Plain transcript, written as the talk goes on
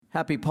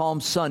Happy Palm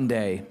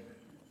Sunday.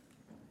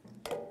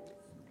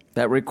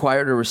 That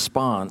required a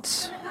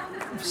response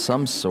of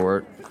some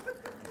sort.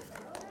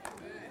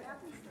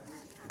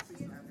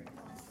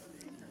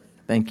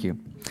 Thank you.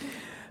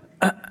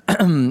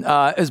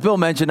 As Bill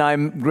mentioned,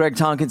 I'm Greg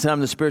Tonkinson. I'm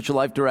the Spiritual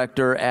Life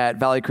Director at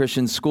Valley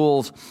Christian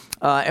Schools.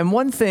 And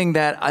one thing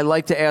that I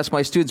like to ask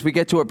my students, we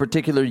get to a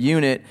particular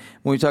unit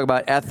when we talk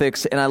about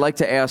ethics, and I like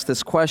to ask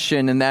this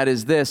question, and that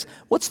is this: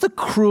 what's the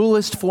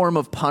cruelest form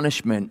of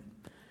punishment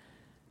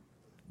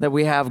that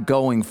we have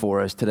going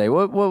for us today?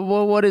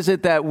 What is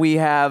it that we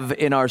have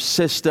in our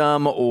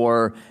system,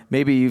 or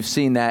maybe you've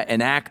seen that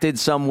enacted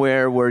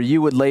somewhere where you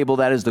would label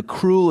that as the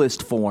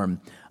cruelest form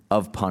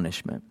of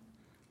punishment?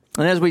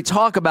 And as we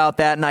talk about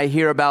that, and I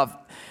hear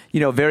about,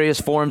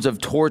 various forms of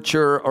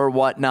torture or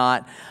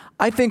whatnot,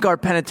 I think our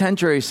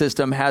penitentiary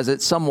system has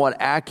it somewhat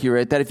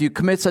accurate that if you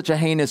commit such a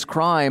heinous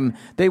crime,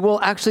 they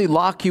will actually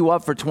lock you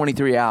up for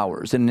 23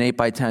 hours in an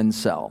 8x10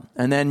 cell.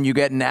 And then you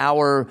get an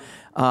hour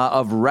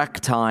of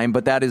rec time,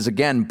 but that is,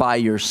 again, by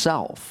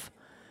yourself.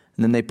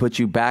 And then they put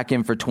you back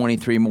in for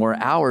 23 more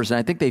hours. And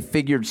I think they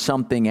figured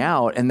something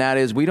out, and that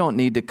is we don't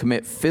need to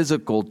commit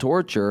physical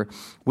torture.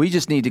 We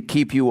just need to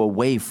keep you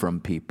away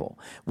from people.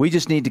 We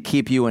just need to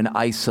keep you in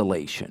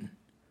isolation.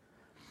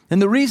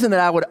 And the reason that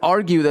I would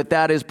argue that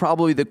that is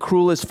probably the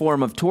cruelest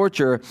form of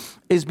torture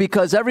is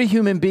because every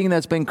human being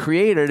that's been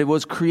created, it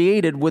was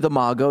created with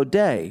imago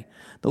Dei,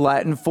 the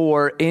Latin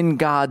for in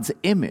God's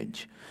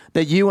image.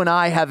 That you and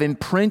I have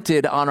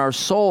imprinted on our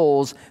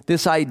souls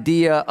this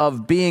idea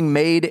of being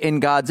made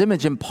in God's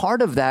image. And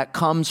part of that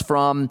comes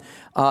from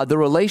the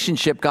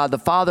relationship God the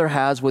Father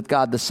has with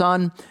God the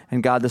Son,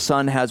 and God the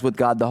Son has with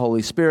God the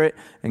Holy Spirit,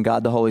 and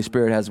God the Holy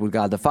Spirit has with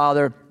God the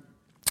Father.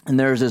 And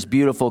there's this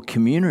beautiful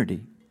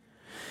community.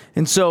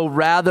 And so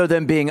rather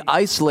than being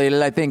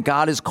isolated, I think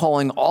God is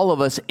calling all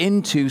of us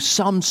into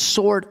some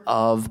sort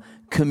of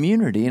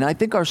community. And I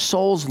think our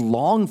souls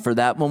long for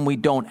that when we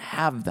don't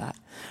have that.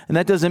 And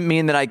that doesn't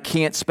mean that I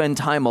can't spend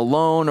time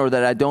alone or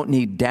that I don't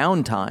need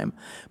downtime.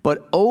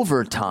 But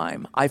over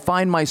time, I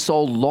find my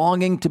soul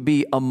longing to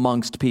be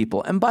amongst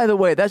people. And by the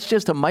way, that's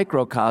just a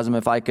microcosm,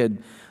 if I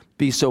could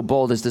be so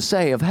bold as to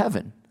say, of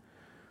heaven.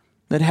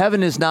 That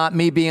heaven is not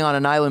me being on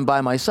an island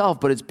by myself,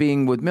 but it's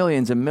being with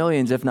millions and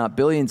millions, if not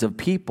billions of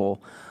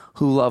people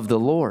who love the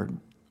Lord.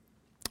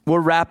 We're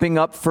wrapping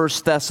up 1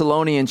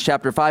 Thessalonians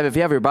chapter 5. If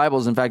you have your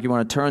Bibles, in fact, you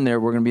want to turn there,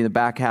 we're going to be in the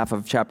back half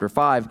of chapter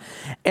 5.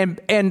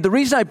 And the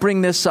reason I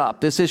bring this up,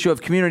 this issue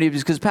of community,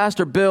 is because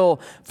Pastor Bill,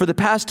 for the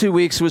past 2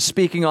 weeks, was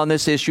speaking on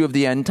this issue of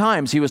the end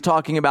times. He was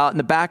talking about in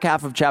the back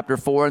half of chapter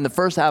 4 and the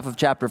first half of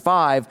chapter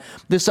 5,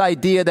 this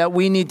idea that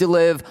we need to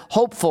live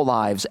hopeful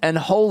lives and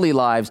holy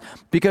lives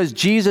because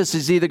Jesus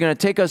is either going to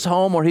take us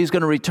home or he's going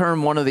to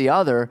return, one or the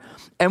other.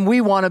 And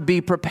we want to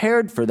be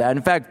prepared for that.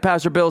 In fact,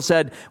 Pastor Bill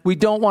said, we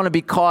don't want to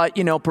be caught,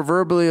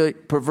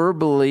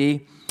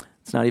 proverbially,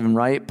 it's not even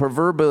right, not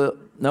even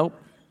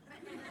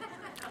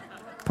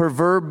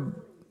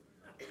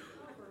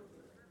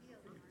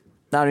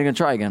going to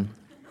try again.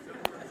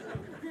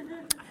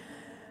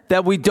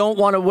 That we don't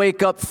want to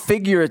wake up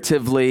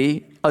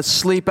figuratively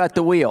asleep at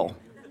the wheel.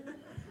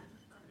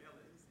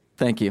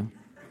 Thank you.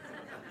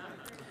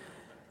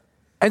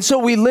 And so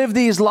we live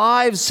these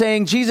lives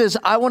saying, Jesus,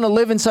 I want to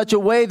live in such a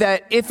way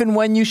that if and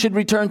when you should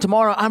return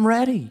tomorrow, I'm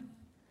ready.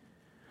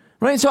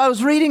 Right? So I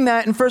was reading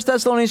that in 1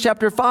 Thessalonians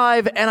chapter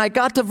 5, and I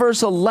got to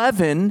verse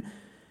 11,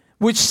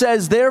 which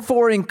says,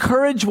 therefore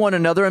encourage one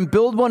another and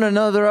build one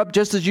another up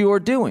just as you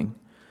are doing.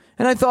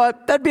 And I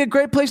thought that'd be a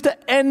great place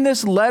to end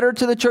this letter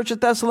to the church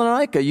at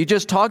Thessalonica. You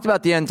just talked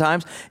about the end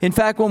times. In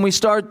fact, when we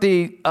start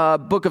the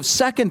book of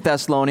 2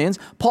 Thessalonians,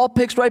 Paul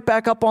picks right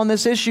back up on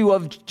this issue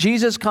of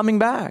Jesus coming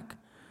back.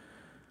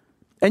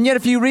 And yet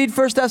if you read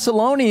 1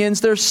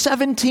 Thessalonians, there's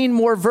 17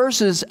 more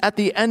verses at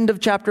the end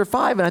of chapter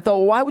 5. And I thought,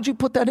 well, why would you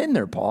put that in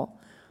there, Paul?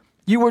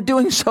 You were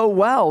doing so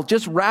well.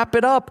 Just wrap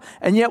it up.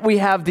 And yet we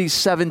have these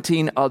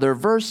 17 other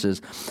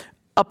verses.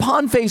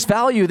 Upon face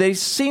value, they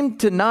seem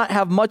to not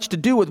have much to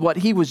do with what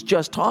he was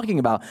just talking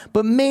about.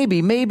 But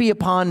maybe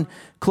upon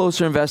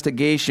closer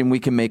investigation, we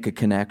can make a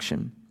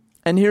connection.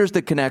 And here's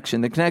the connection.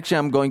 The connection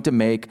I'm going to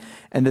make,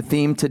 and the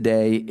theme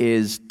today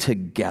is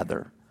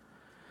together.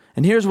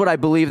 And here's what I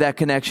believe that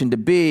connection to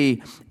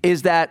be,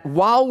 is that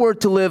while we're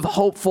to live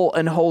hopeful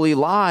and holy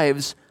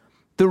lives,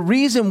 the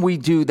reason we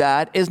do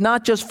that is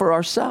not just for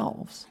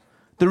ourselves.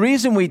 The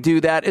reason we do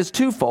that is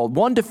twofold.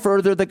 One, to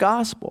further the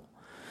gospel.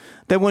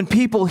 That when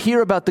people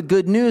hear about the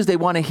good news, they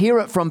want to hear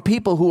it from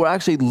people who are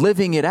actually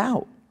living it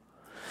out.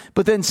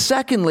 But then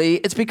secondly,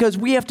 it's because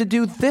we have to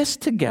do this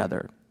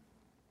together.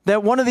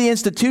 That one of the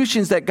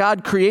institutions that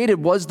God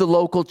created was the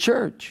local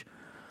church.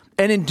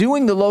 And in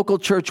doing the local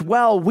church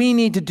well, we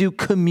need to do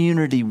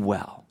community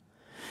well.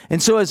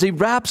 And so as he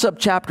wraps up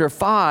chapter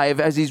 5,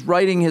 as he's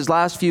writing his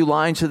last few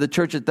lines to the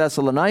church at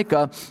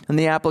Thessalonica, and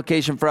the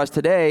application for us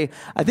today,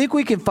 I think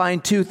we can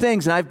find two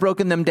things, and I've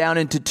broken them down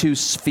into two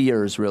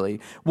spheres,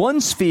 really.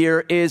 One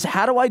sphere is,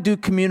 how do I do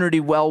community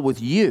well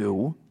with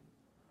you?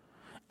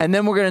 And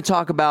then we're going to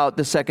talk about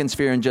the second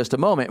sphere in just a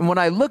moment. And when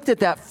I looked at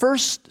that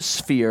first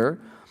sphere,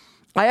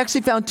 I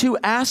actually found two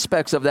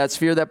aspects of that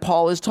sphere that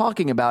Paul is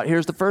talking about.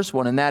 Here's the first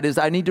one, and that is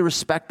I need to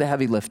respect the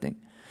heavy lifting.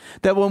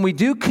 That when we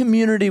do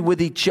community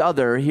with each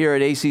other here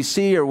at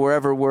ACC or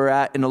wherever we're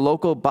at in a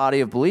local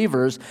body of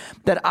believers,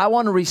 that I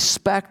want to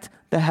respect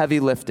the heavy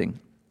lifting.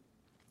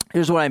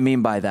 Here's what I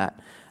mean by that.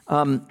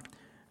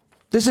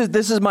 This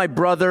is my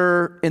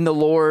brother in the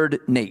Lord,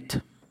 Nate.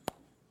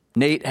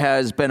 Nate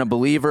has been a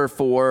believer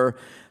for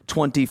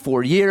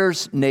 24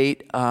 years.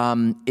 Nate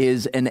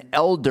is an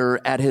elder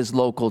at his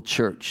local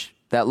church.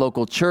 That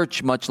local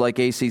church, much like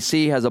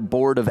ACC, has a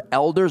board of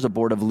elders, a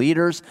board of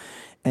leaders.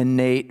 And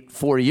Nate,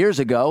 4 years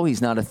ago,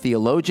 he's not a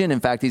theologian. In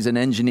fact, he's an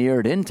engineer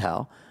at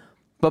Intel.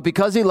 But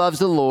because he loves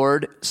the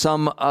Lord,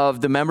 some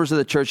of the members of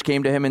the church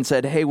came to him and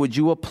said, hey, would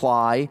you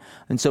apply?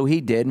 And so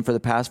he did. And for the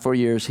past 4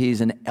 years, he's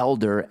an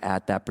elder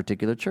at that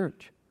particular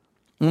church.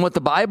 And what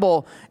the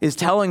Bible is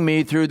telling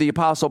me through the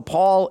Apostle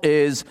Paul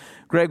is,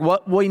 Greg,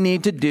 what we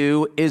need to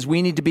do is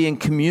we need to be in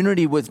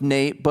community with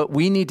Nate, but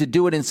we need to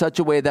do it in such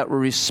a way that we're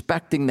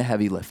respecting the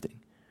heavy lifting.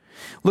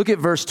 Look at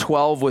verse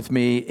 12 with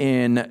me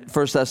in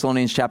 1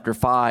 Thessalonians chapter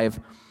 5,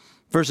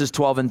 verses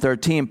 12 and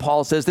 13.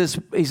 Paul says this,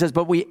 he says,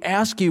 but we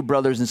ask you,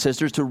 brothers and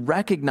sisters, to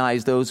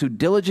recognize those who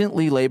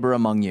diligently labor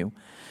among you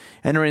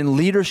and are in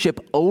leadership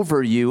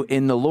over you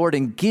in the Lord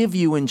and give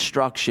you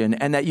instruction,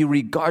 and that you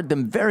regard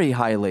them very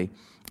highly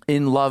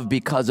in love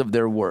because of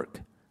their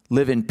work.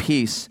 Live in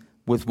peace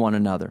with one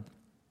another.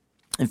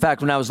 In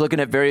fact, when I was looking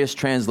at various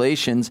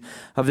translations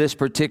of this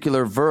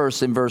particular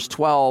verse in verse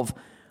 12,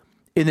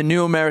 in the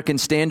New American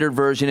Standard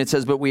Version, it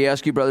says, but we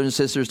ask you, brothers and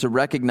sisters, to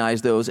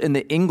recognize those. In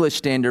the English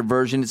Standard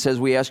Version, it says,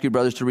 we ask you,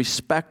 brothers, to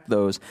respect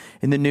those.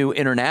 In the New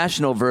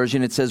International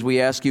Version, it says,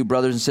 we ask you,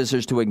 brothers and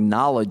sisters, to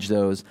acknowledge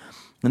those.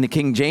 In the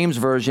King James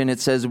Version,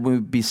 it says, we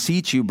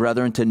beseech you,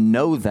 brethren, to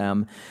know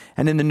them.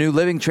 And in the New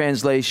Living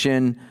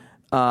Translation,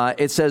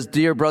 it says,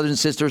 dear brothers and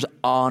sisters,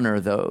 honor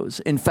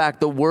those. In fact,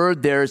 the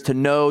word there is to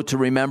know, to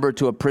remember,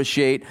 to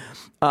appreciate.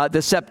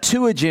 The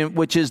Septuagint,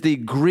 which is the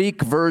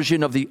Greek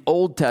version of the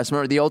Old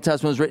Testament, or the Old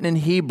Testament was written in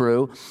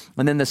Hebrew,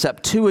 and then the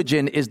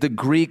Septuagint is the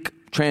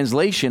Greek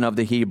translation of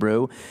the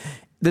Hebrew.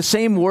 The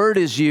same word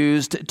is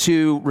used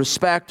to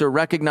respect or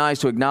recognize,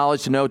 to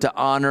acknowledge, to know, to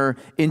honor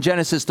in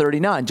Genesis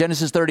 39.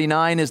 Genesis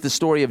 39 is the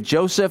story of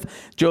Joseph.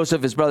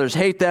 Joseph, his brothers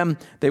hate them.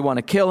 They want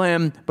to kill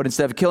him, but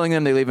instead of killing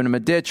him, they leave him in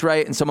a ditch,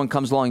 right? And someone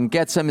comes along and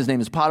gets him. His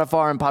name is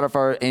Potiphar,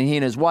 and he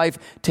and his wife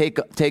take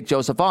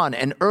Joseph on.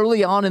 And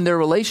early on in their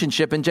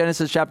relationship, in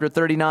Genesis chapter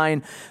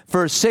 39,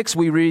 verse 6,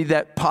 we read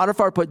that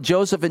Potiphar put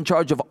Joseph in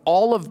charge of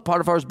all of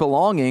Potiphar's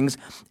belongings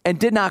and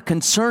did not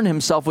concern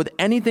himself with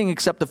anything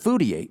except the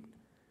food he ate.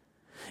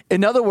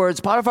 In other words,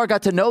 Potiphar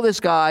got to know this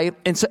guy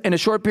in a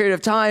short period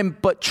of time,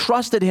 but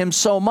trusted him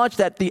so much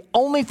that the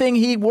only thing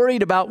he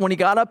worried about when he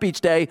got up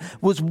each day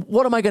was,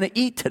 what am I going to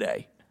eat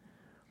today?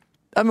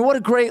 I mean, what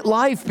a great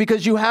life,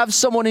 because you have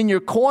someone in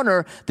your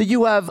corner that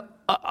you have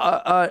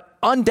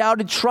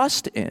undoubted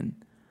trust in.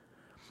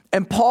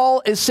 And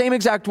Paul, his same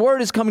exact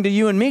word is coming to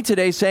you and me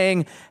today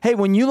saying, hey,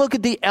 when you look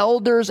at the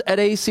elders at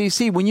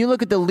ACC, when you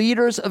look at the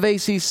leaders of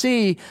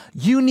ACC,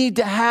 you need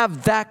to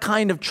have that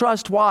kind of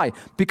trust. Why?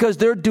 Because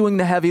they're doing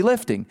the heavy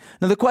lifting.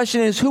 Now, the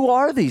question is, who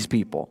are these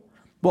people?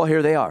 Well,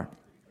 here they are.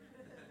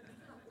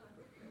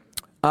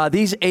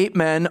 These 8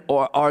 men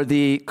are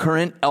the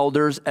current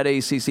elders at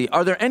ACC.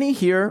 Are there any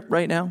here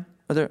right now?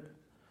 Do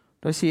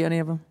I see any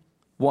of them?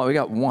 Well, we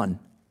got one.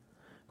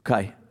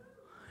 Okay.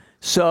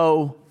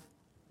 So...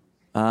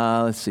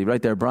 let's see,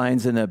 right there.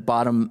 Brian's in the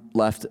bottom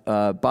left,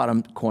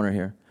 bottom corner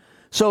here.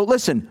 So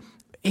listen,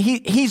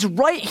 he's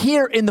right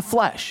here in the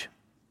flesh.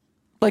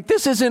 Like,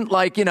 this isn't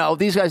like,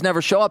 these guys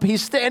never show up.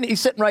 He's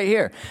sitting right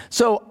here.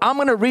 So I'm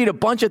going to read a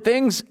bunch of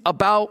things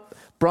about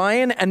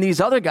Brian and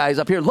these other guys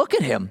up here. Look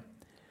at him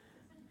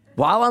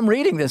while I'm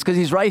reading this, because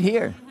he's right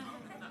here.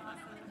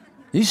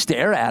 You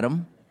stare at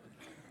him.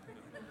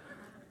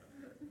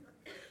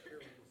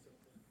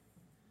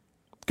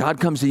 God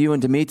comes to you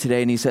and to me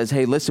today and he says,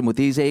 hey, listen, with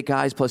these 8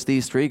 guys plus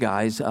these 3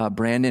 guys,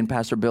 Brandon,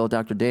 Pastor Bill,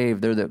 Dr. Dave,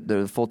 they're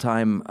the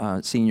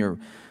full-time senior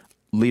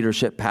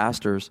leadership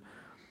pastors,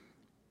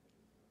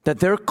 that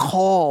they're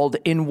called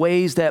in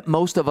ways that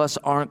most of us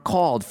aren't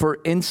called. For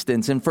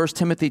instance, in 1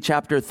 Timothy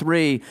chapter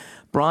 3,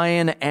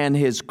 Brian and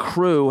his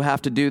crew have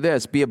to do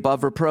this: be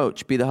above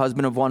reproach, be the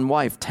husband of one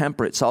wife,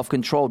 temperate,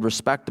 self-controlled,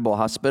 respectable,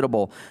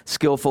 hospitable,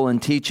 skillful in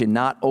teaching,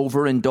 not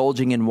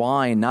overindulging in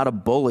wine, not a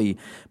bully,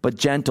 but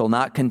gentle,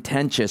 not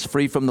contentious,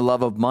 free from the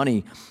love of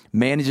money,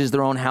 manages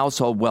their own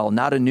household well,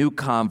 not a new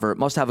convert,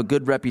 must have a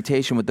good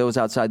reputation with those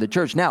outside the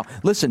church. Now,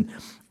 listen,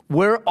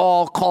 we're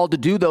all called to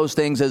do those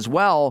things as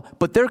well,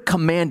 but they're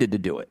commanded to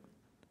do it.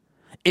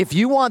 If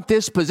you want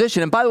this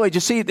position, and by the way,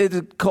 just see, it's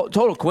a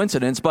total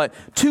coincidence, but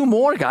 2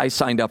 more guys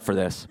signed up for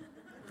this.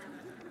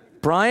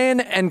 Brian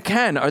and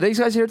Ken. Are these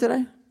guys here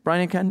today?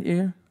 Brian and Ken, you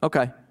here?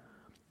 Okay.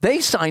 They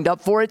signed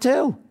up for it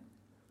too.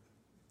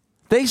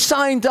 They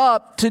signed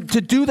up to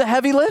do the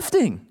heavy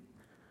lifting.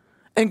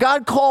 And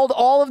God called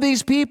all of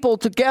these people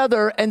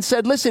together and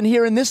said, listen,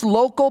 here in this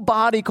local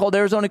body called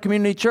Arizona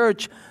Community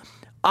Church,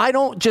 I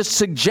don't just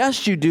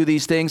suggest you do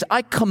these things.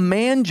 I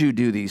command you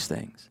do these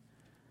things.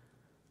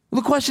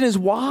 The question is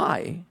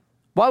why?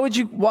 Why would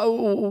you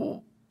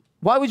want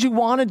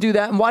to do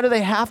that? And why do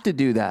they have to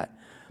do that?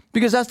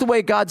 Because that's the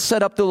way God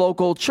set up the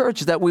local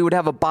church, is that we would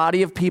have a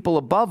body of people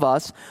above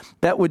us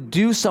that would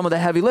do some of the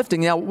heavy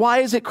lifting. Now, why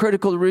is it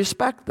critical to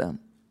respect them?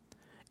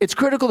 It's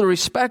critical to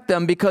respect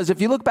them because if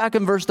you look back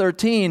in verse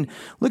 13,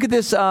 look at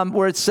this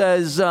where it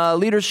says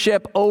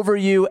leadership over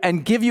you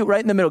and give you,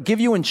 right in the middle, give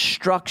you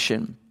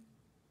instruction.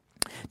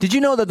 Did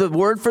you know that the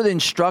word for the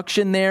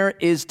instruction there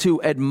is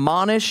to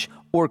admonish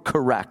or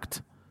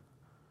correct?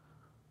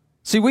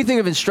 See, we think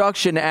of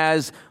instruction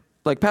as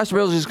like Pastor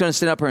Bill's just going to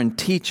stand up here and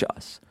teach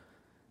us.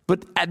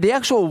 But the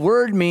actual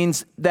word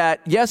means that,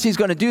 yes, he's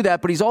going to do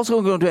that, but he's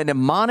also going to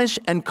admonish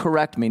and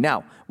correct me.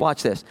 Now,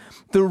 watch this.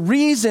 The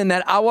reason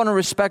that I want to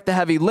respect the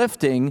heavy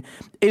lifting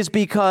is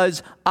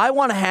because I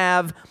want to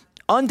have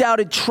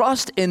undoubted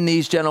trust in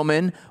these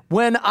gentlemen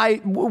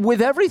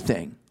with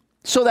everything.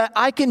 So that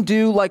I can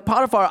do, like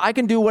Potiphar, I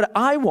can do what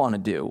I want to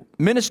do.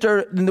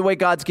 Minister in the way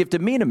God's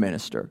gifted me to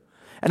minister.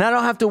 And I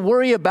don't have to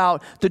worry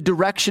about the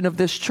direction of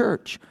this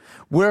church,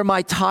 where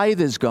my tithe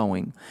is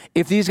going.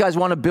 If these guys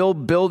want to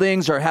build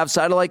buildings or have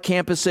satellite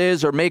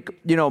campuses or make,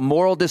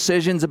 moral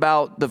decisions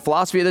about the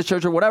philosophy of the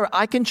church or whatever,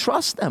 I can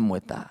trust them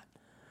with that.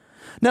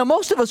 Now,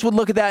 most of us would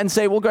look at that and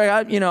say, well,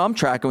 Greg, I'm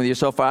tracking with you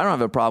so far. I don't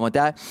have a problem with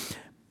that.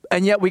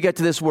 And yet we get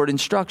to this word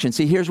instruction.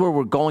 See, here's where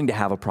we're going to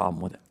have a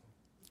problem with it.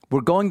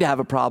 We're going to have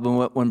a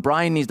problem when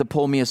Brian needs to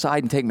pull me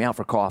aside and take me out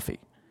for coffee.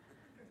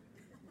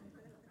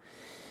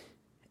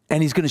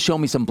 And he's going to show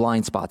me some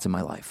blind spots in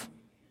my life.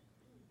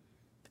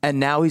 And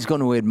now he's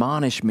going to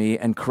admonish me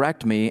and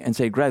correct me and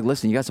say, Greg,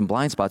 listen, you got some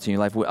blind spots in your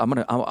life. I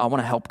want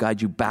to help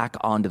guide you back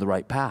onto the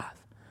right path.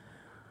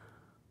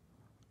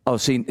 Oh,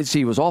 see,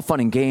 it was all fun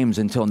and games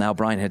until now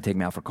Brian had to take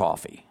me out for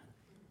coffee.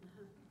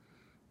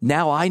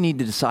 Now I need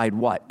to decide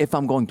if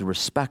I'm going to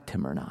respect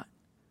him or not.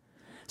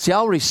 See,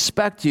 I'll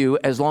respect you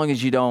as long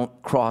as you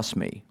don't cross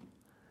me.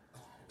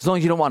 As long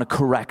as you don't want to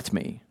correct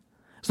me.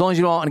 As long as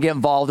you don't want to get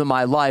involved in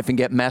my life and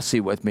get messy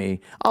with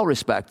me, I'll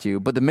respect you.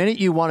 But the minute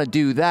you want to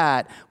do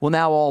that, well,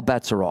 now all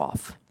bets are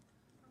off.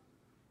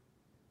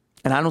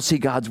 And I don't see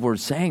God's word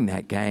saying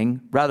that,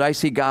 gang. Rather, I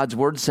see God's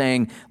word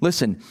saying,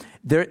 listen,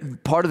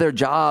 part of their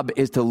job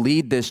is to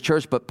lead this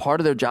church, but part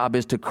of their job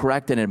is to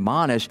correct and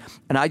admonish.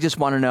 And I just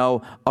want to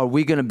know, are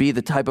we going to be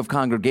the type of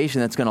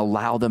congregation that's going to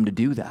allow them to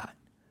do that?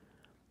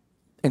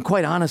 And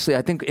quite honestly,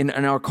 I think in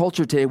our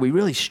culture today, we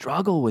really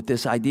struggle with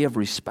this idea of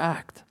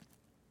respect.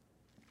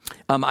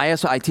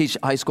 I teach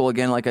high school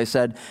again, like I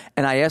said,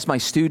 and I asked my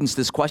students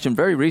this question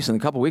very recently,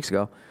 a couple weeks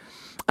ago.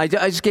 I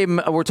just gave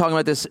them, we're talking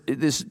about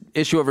this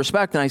issue of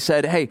respect, and I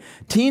said, hey,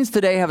 teens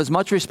today have as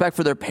much respect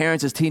for their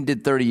parents as teens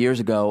did 30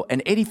 years ago,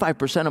 and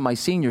 85% of my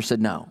seniors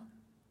said no.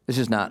 It's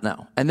just not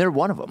no. And they're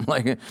one of them.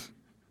 Like,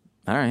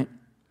 all right.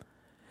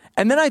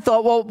 And then I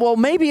thought, well,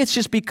 maybe it's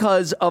just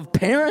because of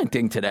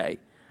parenting today.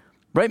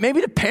 Right?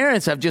 Maybe the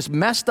parents have just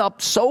messed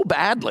up so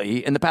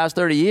badly in the past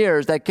 30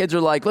 years that kids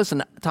are like,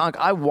 listen, Tonk,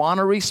 I want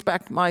to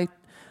respect my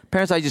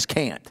parents. I just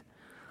can't.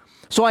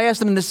 So I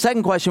asked them the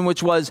second question,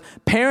 which was,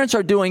 parents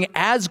are doing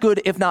as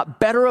good, if not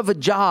better of a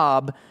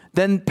job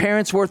than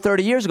parents were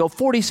 30 years ago.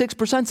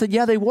 46% said,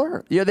 yeah, they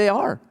were. Yeah, they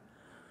are.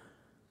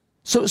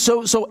 So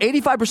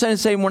 85% is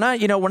saying we're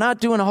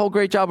not doing a whole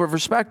great job of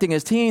respecting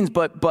as teens,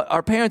 but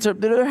our parents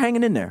they're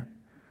hanging in there.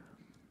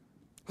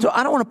 So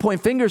I don't want to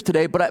point fingers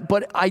today,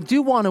 but I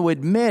do want to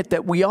admit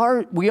that we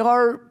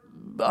are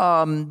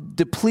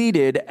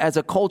depleted as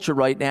a culture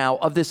right now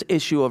of this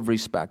issue of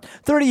respect.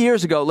 30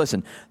 years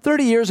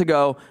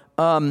ago,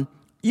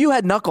 you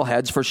had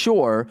knuckleheads for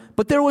sure,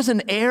 but there was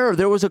an air,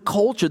 there was a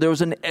culture, there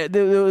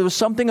was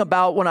something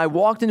about when I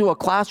walked into a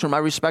classroom, I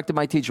respected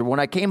my teacher. When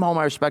I came home,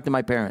 I respected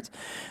my parents.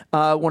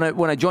 When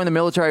I joined the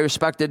military, I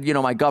respected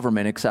my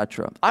government,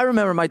 etc. I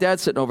remember my dad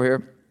sitting over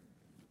here.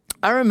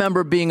 I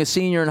remember being a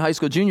senior in high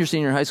school, junior,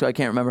 senior in high school, I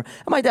can't remember.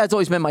 And my dad's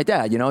always been my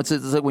dad, It's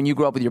like when you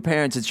grow up with your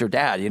parents, it's your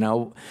dad,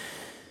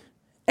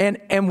 And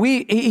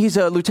he's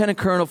a lieutenant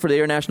colonel for the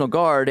Air National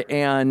Guard,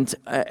 and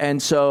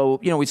so,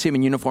 we'd see him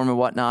in uniform and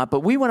whatnot, but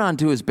we went on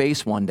to his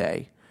base one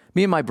day,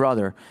 me and my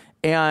brother,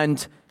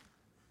 and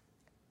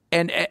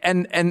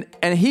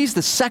he's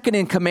the second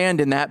in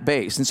command in that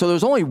base, and so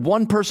there's only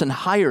one person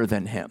higher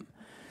than him.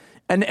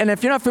 And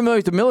if you're not familiar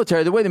with the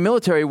military, the way the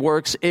military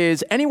works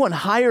is anyone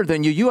higher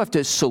than you have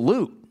to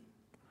salute.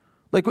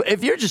 Like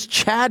if you're just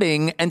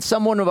chatting and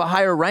someone of a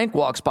higher rank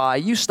walks by,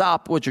 you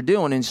stop what you're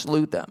doing and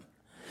salute them.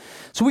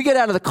 So we get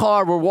out of the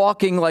car, we're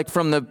walking like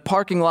from the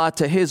parking lot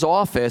to his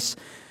office,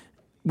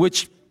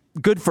 which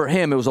good for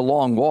him, it was a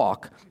long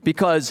walk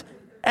because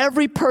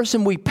every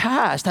person we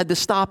passed had to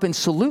stop and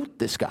salute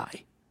this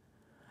guy.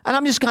 And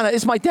I'm just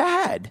it's my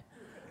dad.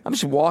 I'm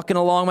just walking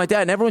along my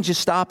dad and everyone's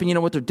just stopping,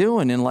 what they're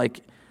doing. And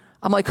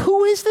I'm like,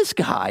 who is this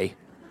guy?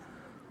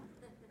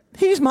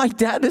 He's my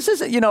dad. This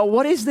isn't,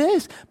 what is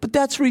this? But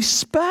that's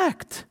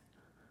respect.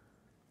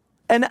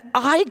 And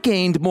I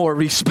gained more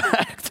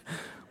respect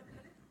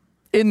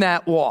in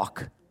that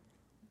walk.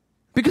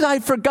 because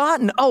I'd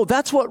forgotten,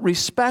 that's what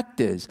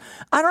respect is.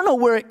 I don't know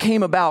where it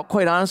came about,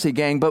 quite honestly,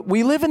 gang, but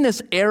we live in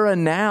this era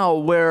now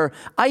where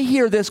I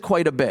hear this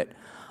quite a bit.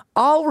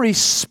 I'll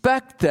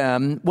respect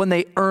them when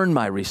they earn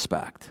my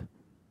respect.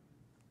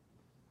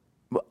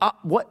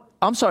 What?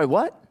 I'm sorry,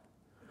 what?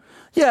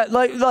 Yeah,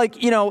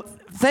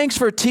 thanks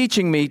for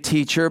teaching me,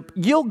 teacher.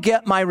 You'll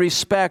get my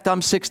respect.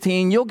 I'm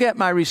 16. You'll get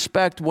my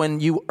respect when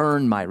you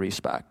earn my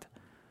respect,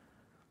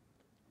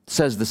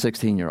 says the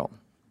 16-year-old.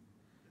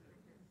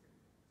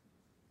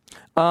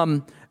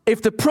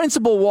 If the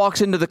principal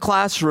walks into the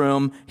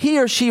classroom, he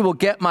or she will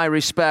get my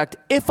respect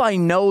if I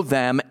know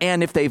them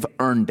and if they've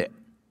earned it,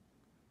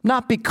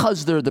 not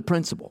because they're the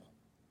principal.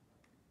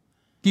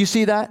 Do you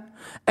see that?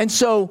 And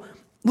so,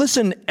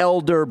 listen,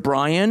 Elder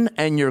Brian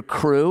and your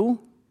crew,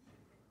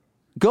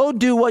 go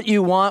do what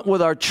you want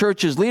with our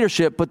church's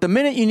leadership, but the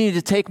minute you need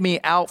to take me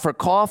out for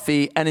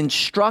coffee and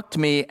instruct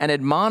me and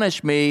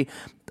admonish me,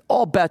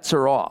 all bets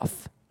are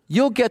off.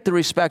 You'll get the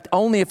respect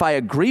only if I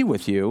agree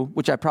with you,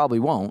 which I probably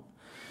won't,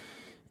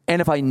 and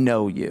if I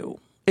know you,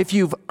 if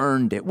you've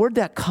earned it. Where'd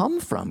that come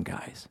from,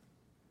 guys?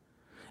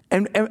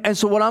 And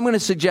so what I'm going to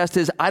suggest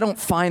is I don't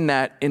find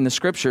that in the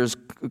scriptures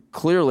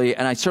clearly,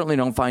 and I certainly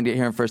don't find it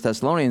here in 1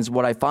 Thessalonians.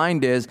 What I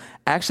find is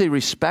actually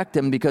respect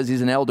him because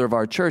he's an elder of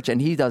our church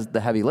and he does the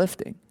heavy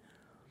lifting,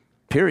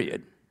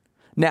 period.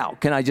 Now,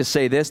 can I just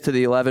say this to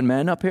the 11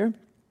 men up here?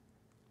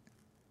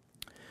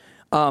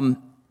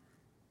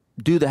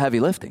 Do the heavy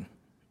lifting,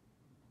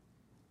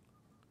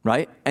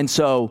 right? And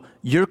so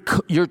you're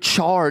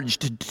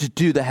charged to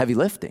do the heavy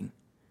lifting.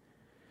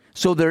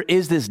 So there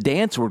is this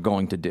dance we're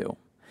going to do.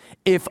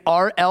 If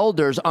our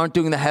elders aren't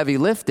doing the heavy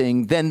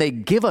lifting, then they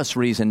give us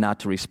reason not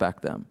to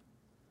respect them.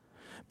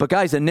 But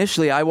guys,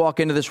 initially I walk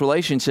into this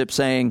relationship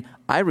saying,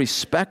 I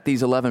respect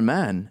these 11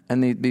 men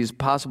and these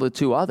possibly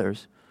 2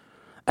 others.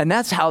 And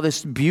that's how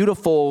this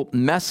beautiful,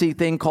 messy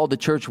thing called the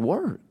church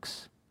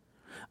works.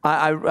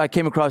 I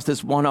came across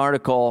this one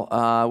article,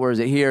 where is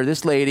it here?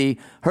 This lady,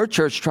 her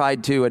church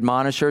tried to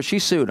admonish her. She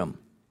sued them.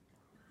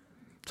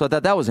 So I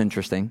thought that was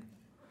interesting.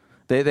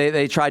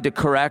 They tried to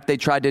correct, they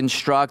tried to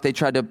instruct, they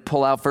tried to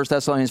pull out 1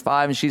 Thessalonians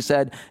 5, and she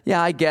said,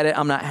 yeah, I get it,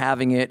 I'm not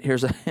having it,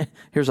 here's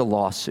a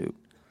lawsuit.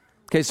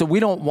 Okay, so we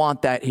don't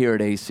want that here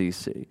at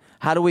ACC.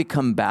 How do we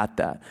combat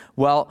that?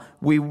 Well,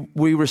 we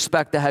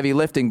respect the heavy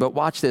lifting, but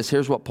watch this,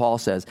 here's what Paul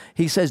says.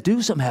 He says,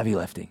 do some heavy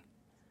lifting.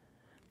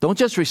 Don't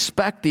just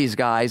respect these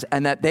guys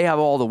and that they have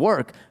all the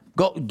work,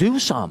 go do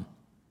some.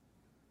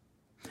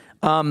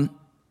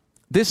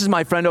 This is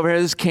my friend over here,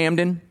 this is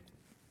Camden.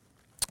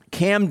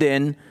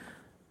 Camden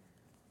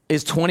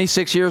is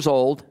 26 years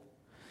old,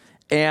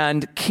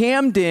 and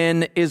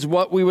Camden is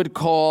what we would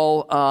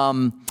call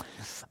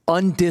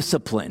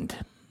undisciplined.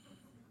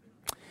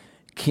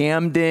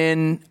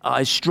 Camden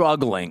is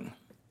struggling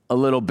a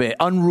little bit,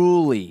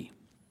 unruly.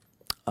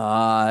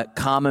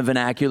 Common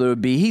vernacular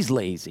would be he's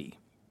lazy.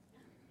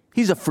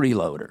 He's a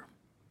freeloader.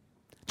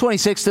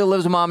 26, still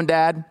lives with mom and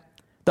dad,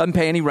 doesn't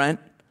pay any rent,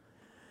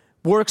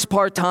 works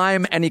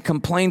part-time, and he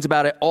complains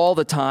about it all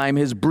the time,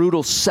 his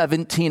brutal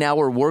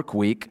 17-hour work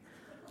week.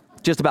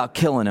 Just about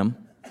killing him.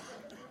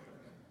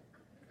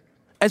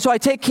 And so I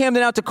take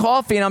Camden out to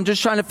coffee, and I'm just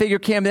trying to figure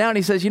Camden out. And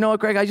he says, you know what,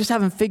 Greg, I just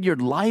haven't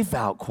figured life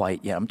out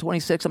quite yet. I'm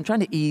 26. I'm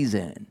trying to ease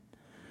in.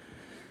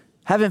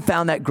 Haven't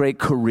found that great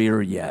career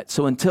yet.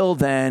 So until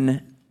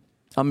then,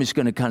 I'm just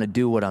going to kind of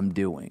do what I'm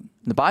doing.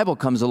 The Bible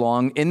comes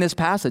along in this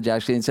passage,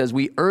 actually, and says,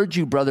 we urge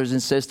you, brothers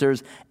and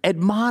sisters,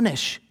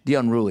 admonish the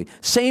unruly.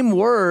 Same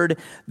word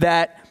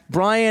that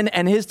Brian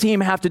and his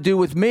team have to do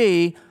with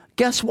me.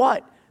 Guess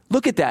what?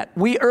 Look at that.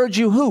 We urge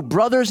you who?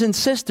 Brothers and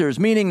sisters,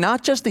 meaning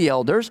not just the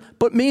elders,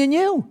 but me and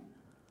you.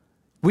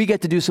 We get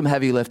to do some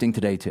heavy lifting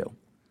today too.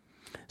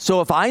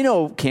 So if I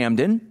know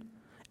Camden,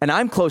 and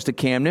I'm close to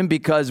Camden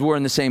because we're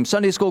in the same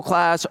Sunday school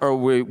class, or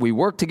we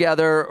work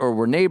together, or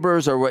we're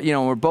neighbors, or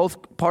we're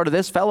both part of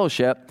this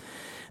fellowship,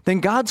 then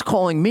God's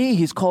calling me,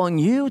 he's calling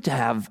you to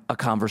have a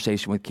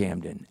conversation with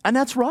Camden. And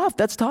that's rough,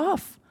 that's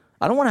tough.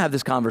 I don't want to have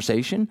this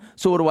conversation,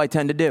 so what do I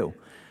tend to do?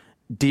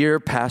 Dear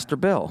Pastor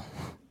Bill,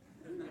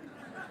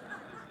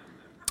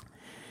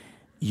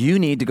 you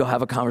need to go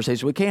have a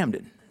conversation with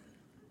Camden.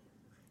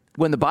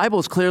 When the Bible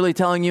is clearly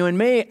telling you and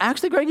me,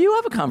 actually, Greg, you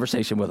have a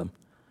conversation with him.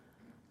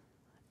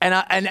 And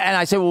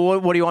I say, well,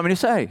 what do you want me to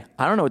say?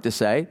 I don't know what to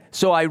say.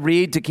 So I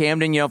read to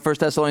Camden, 1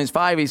 Thessalonians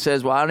 5. He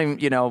says, well, I don't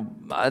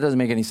even, that doesn't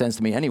make any sense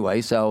to me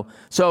anyway. So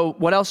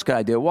what else could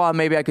I do? Well,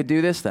 maybe I could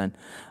do this then.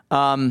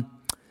 Right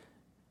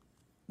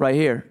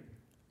here.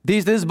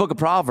 This is the book of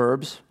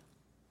Proverbs.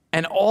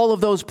 And all of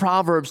those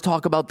Proverbs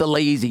talk about the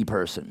lazy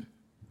person.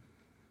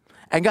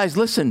 And guys,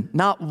 listen,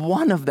 not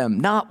one of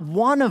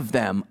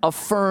them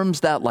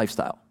affirms that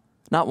lifestyle.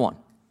 Not one.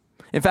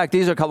 In fact,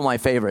 these are a couple of my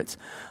favorites.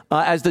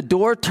 As the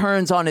door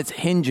turns on its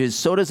hinges,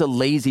 so does a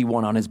lazy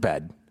one on his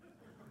bed.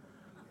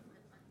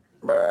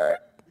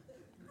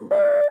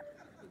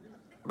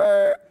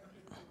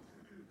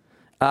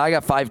 I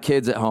got 5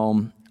 kids at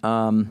home,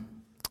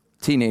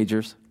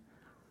 teenagers.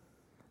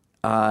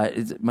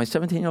 Is my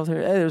 17-year-old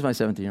here? Hey, there's my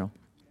 17-year-old.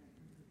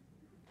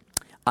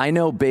 I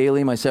know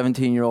Bailey, my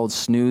 17-year-old,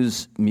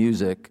 snooze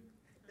music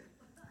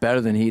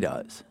better than he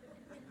does.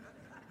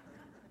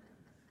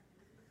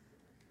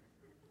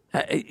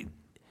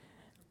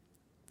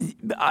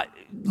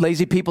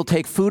 Lazy people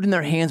take food in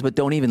their hands but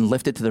don't even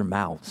lift it to their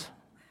mouths.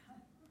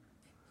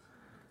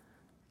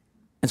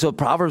 And so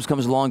Proverbs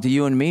comes along to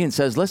you and me and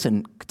says,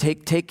 listen,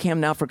 take Cam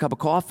now for a cup of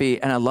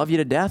coffee, and I love you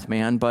to death,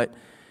 man, but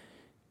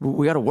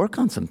we got to work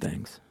on some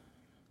things.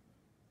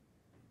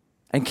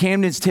 And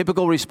Camden's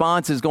typical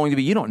response is going to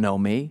be, you don't know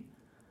me.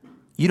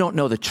 You don't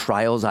know the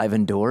trials I've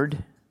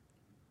endured.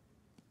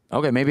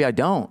 Okay, maybe I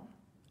don't.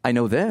 I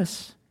know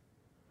this.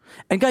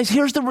 And guys,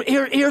 here's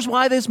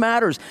why this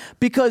matters.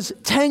 Because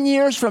 10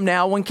 years from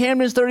now, when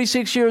Camden's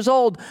 36 years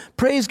old,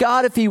 praise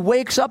God if he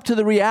wakes up to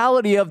the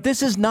reality of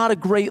this is not a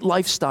great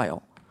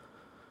lifestyle.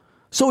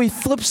 So he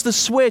flips the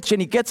switch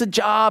and he gets a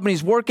job and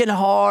he's working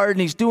hard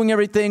and he's doing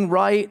everything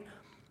right.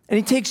 And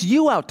he takes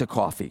you out to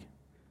coffee.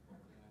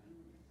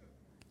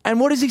 And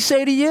what does he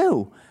say to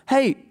you?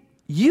 Hey,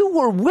 you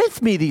were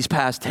with me these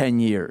past 10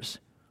 years.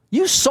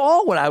 You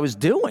saw what I was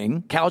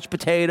doing. Couch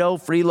potato,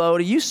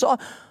 freeloader. You saw.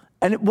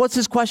 And what's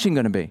his question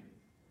going to be?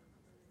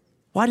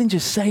 Why didn't you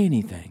say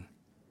anything?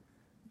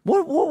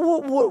 Where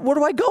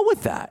do I go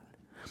with that?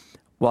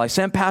 Well, I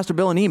sent Pastor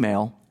Bill an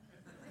email.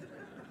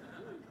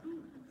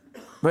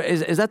 But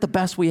is that the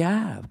best we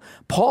have?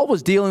 Paul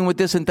was dealing with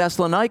this in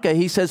Thessalonica.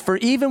 He says, for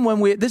even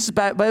when this is,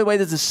 by the way,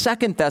 this is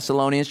 2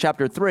 Thessalonians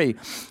chapter 3.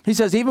 He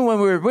says, even when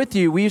we were with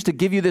you, we used to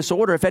give you this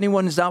order. If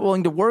anyone is not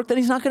willing to work, then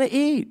he's not going to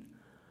eat.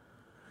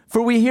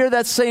 For we hear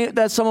that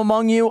some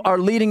among you are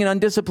leading an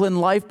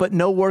undisciplined life, but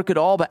no work at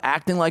all, but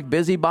acting like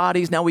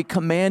busybodies. Now we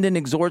command and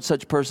exhort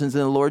such persons in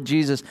the Lord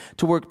Jesus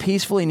to work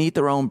peacefully and eat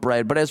their own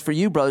bread. But as for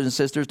you, brothers and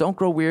sisters, don't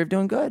grow weary of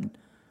doing good.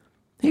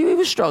 He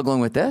was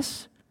struggling with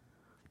this.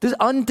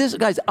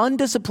 Guys,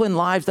 undisciplined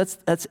lives,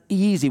 that's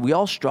easy. We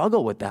all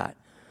struggle with that.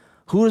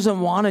 Who doesn't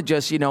want to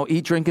just,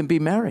 eat, drink, and be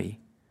merry?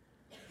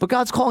 But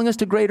God's calling us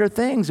to greater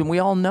things, and we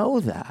all know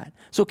that.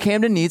 So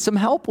Camden needs some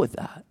help with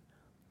that.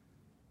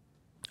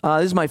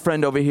 This is my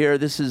friend over here.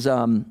 This is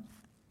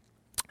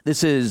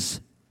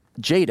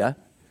Jada.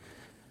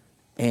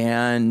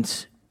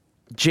 And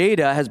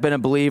Jada has been a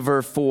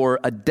believer for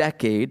a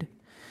decade.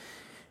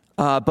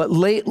 But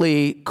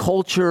lately,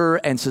 culture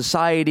and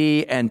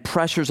society and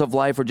pressures of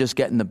life are just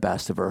getting the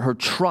best of her. Her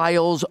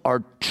trials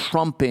are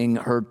trumping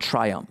her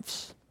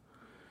triumphs.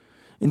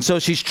 And so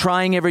she's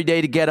trying every day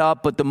to get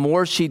up, but the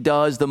more she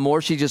does, the more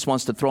she just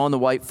wants to throw on the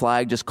white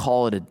flag, just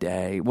call it a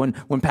day. When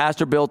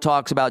Pastor Bill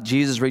talks about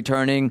Jesus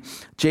returning,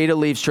 Jada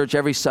leaves church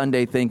every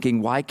Sunday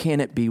thinking, why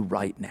can't it be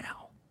right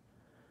now?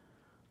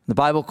 The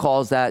Bible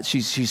calls that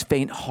she's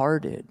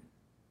faint-hearted.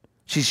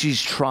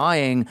 She's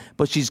trying,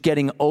 but she's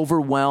getting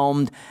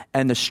overwhelmed,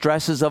 and the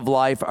stresses of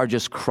life are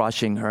just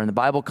crushing her. And the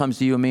Bible comes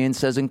to you and me and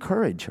says,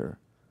 encourage her.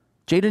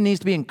 Jada needs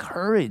to be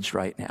encouraged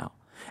right now.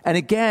 And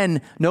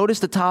again, notice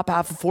the top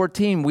half of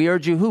 14. We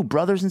urge you who?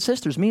 Brothers and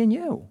sisters, me and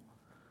you.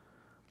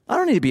 I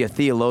don't need to be a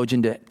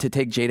theologian to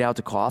take Jada out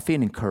to coffee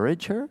and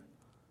encourage her.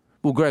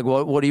 Well, Greg,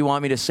 what do you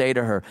want me to say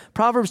to her?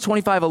 Proverbs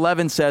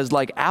 25:11 says,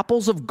 like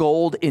apples of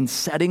gold in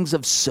settings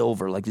of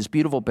silver, like this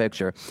beautiful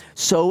picture,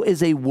 so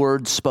is a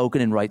word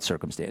spoken in right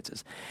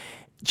circumstances.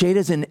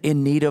 Jada's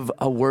in need of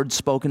a word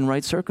spoken in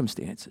right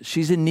circumstances.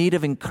 She's in need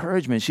of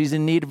encouragement. She's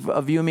in need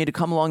of you and me to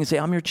come along and say,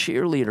 I'm your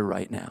cheerleader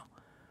right now.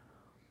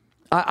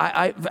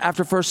 I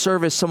after first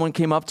service, someone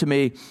came up to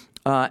me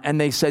and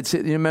they said,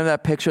 you remember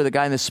that picture of the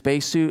guy in the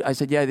spacesuit? I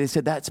said, yeah. They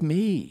said, that's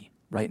me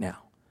right now.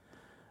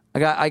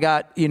 I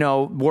got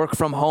work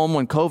from home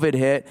when COVID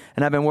hit,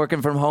 and I've been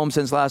working from home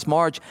since last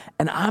March,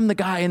 and I'm the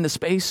guy in the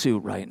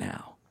spacesuit right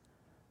now.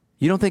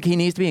 You don't think he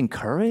needs to be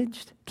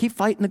encouraged? Keep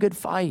fighting the good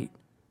fight.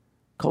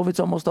 COVID's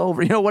almost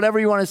over.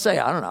 Whatever you want to say.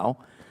 I don't know.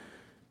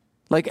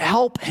 Like,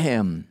 help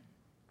him.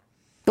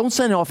 Don't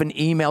send off an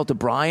email to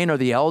Brian or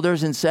the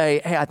elders and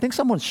say, hey, I think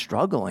someone's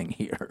struggling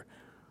here.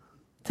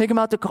 Take him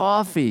out to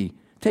coffee.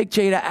 Take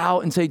Jada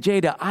out and say,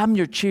 Jada, I'm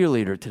your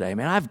cheerleader today,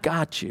 man. I've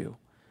got you.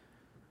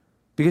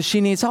 Because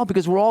she needs help,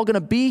 because we're all going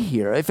to be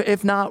here,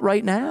 if not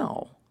right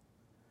now.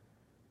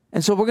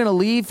 And so we're going to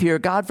leave here.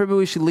 God forbid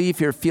we should leave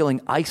here feeling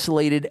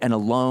isolated and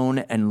alone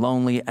and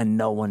lonely and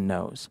no one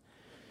knows.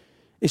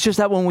 It's just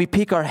that when we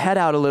peek our head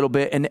out a little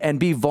bit and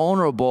be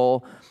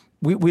vulnerable,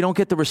 we don't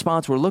get the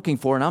response we're looking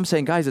for. And I'm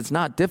saying, guys, it's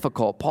not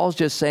difficult. Paul's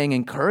just saying,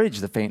 encourage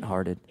the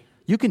faint-hearted.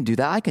 You can do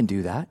that. I can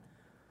do that.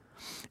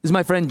 This is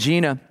my friend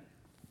Gina.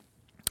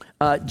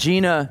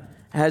 Gina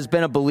has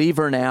been a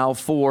believer now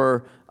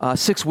for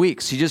 6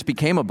 weeks. She just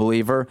became a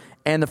believer.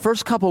 And the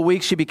first couple of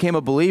weeks she became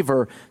a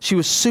believer, she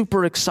was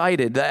super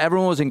excited.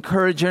 Everyone was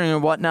encouraging her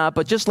and whatnot.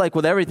 But just like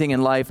with everything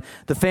in life,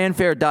 the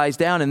fanfare dies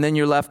down and then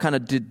you're left kind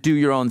of to do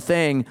your own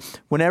thing.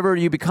 Whenever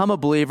you become a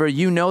believer,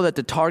 you know that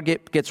the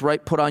target gets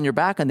put on your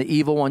back and the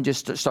evil one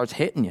just starts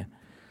hitting you.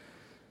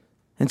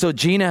 And so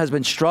Gina has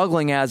been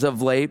struggling as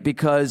of late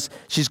because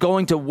she's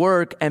going to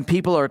work and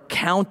people are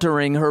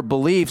countering her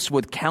beliefs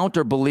with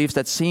counter beliefs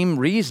that seem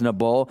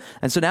reasonable.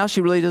 And so now she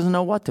really doesn't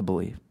know what to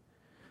believe.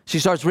 She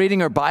starts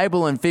reading her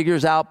Bible and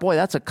figures out, boy,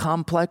 that's a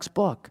complex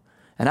book.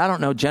 And I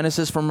don't know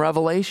Genesis from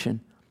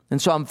Revelation.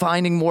 And so I'm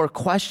finding more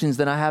questions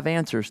than I have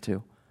answers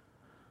to.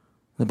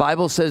 The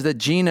Bible says that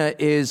Gina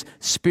is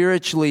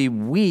spiritually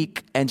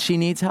weak and she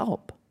needs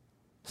help.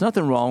 There's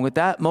nothing wrong with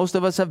that. Most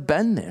of us have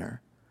been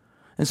there.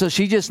 And so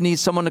she just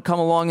needs someone to come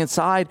along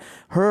inside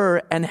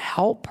her and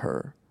help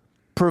her,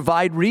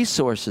 provide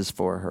resources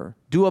for her,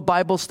 do a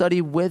Bible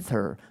study with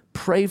her,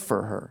 pray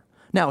for her.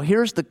 Now,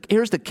 here's the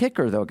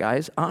kicker, though,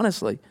 guys,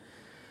 honestly.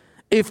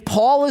 If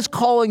Paul is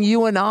calling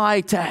you and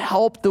I to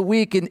help the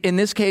weak, in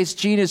this case,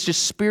 Gina's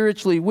just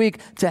spiritually weak,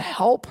 to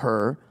help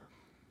her,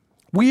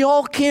 we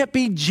all can't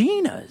be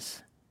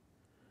Ginas,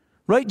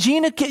 right?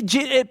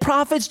 It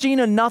profits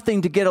Gina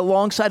nothing to get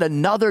alongside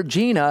another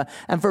Gina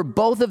and for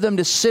both of them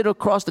to sit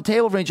across the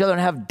table from each other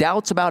and have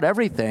doubts about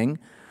everything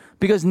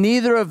because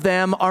neither of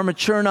them are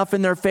mature enough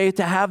in their faith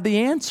to have the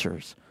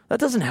answers. That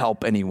doesn't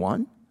help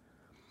anyone.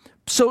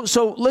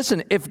 So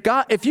listen,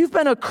 if you've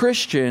been a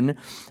Christian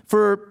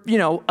for,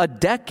 a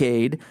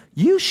decade,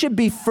 you should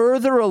be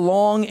further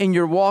along in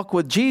your walk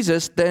with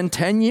Jesus than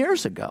 10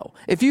 years ago.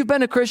 If you've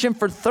been a Christian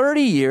for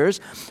 30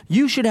 years,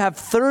 you should have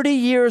 30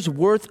 years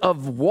worth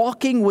of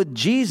walking with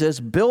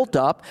Jesus built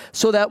up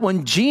so that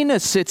when Gina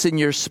sits in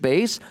your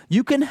space,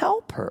 you can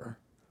help her.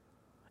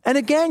 And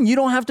again, you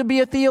don't have to be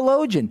a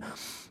theologian.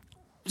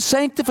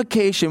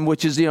 Sanctification,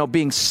 which is,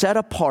 being set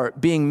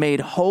apart, being made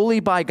holy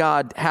by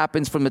God,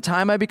 happens from the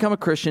time I become a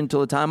Christian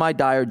till the time I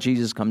die or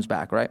Jesus comes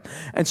back, right?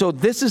 And so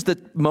this is the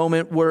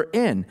moment we're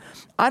in.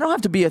 I don't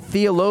have to be a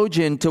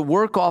theologian to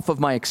work off of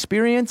my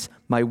experience,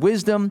 my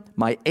wisdom,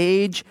 my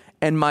age,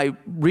 and my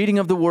reading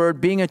of the Word,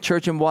 being at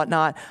church and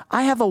whatnot.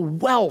 I have a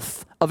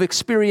wealth of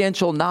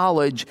experiential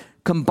knowledge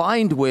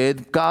combined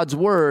with God's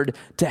Word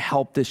to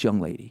help this young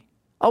lady.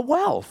 A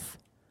wealth.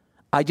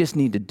 I just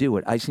need to do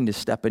it. I just need to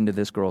step into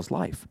this girl's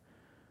life,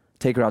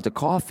 take her out to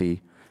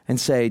coffee and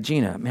say,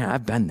 Gina, man,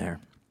 I've been there.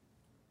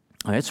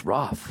 It's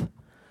rough,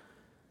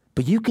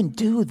 but you can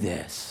do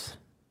this.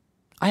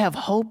 I have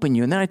hope in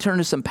you. And then I turn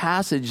to some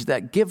passages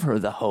that give her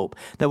the hope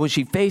that when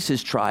she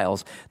faces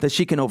trials, that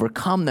she can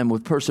overcome them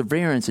with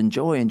perseverance and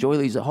joy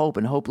leads to hope,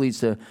 and hope leads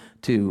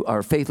to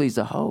our faith leads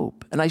to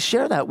hope. And I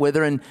share that with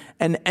her,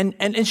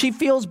 and she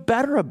feels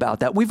better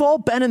about that. We've all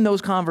been in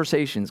those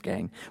conversations,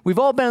 gang. We've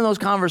all been in those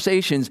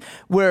conversations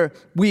where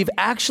we've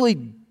actually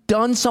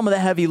done some of the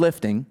heavy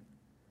lifting,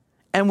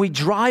 and we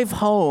drive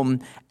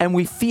home and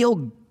we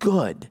feel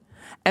good.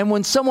 And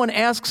when someone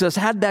asks us,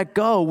 how'd that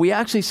go? We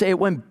actually say it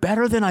went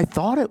better than I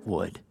thought it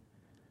would.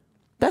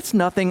 That's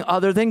nothing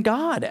other than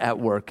God at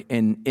work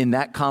in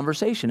that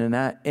conversation,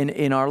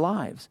 in our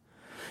lives.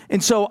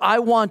 And so I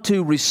want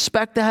to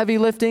respect the heavy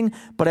lifting,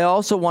 but I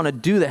also want to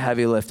do the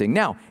heavy lifting.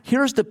 Now,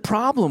 here's the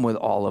problem with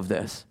all of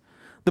this.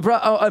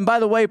 And by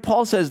the way,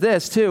 Paul says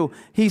this too.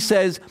 He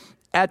says,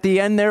 at the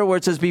end there where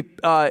it says,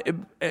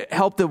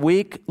 help the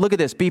weak, look at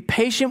this. Be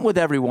patient with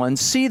everyone.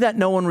 See that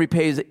no one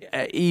repays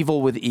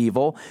evil with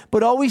evil,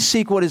 but always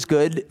seek what is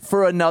good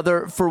for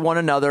one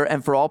another,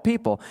 and for all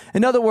people.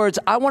 In other words,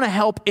 I want to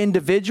help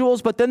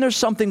individuals, but then there's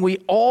something we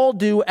all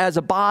do as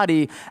a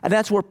body, and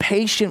that's we're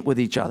patient with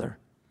each other.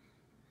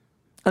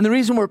 And the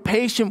reason we're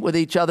patient with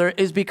each other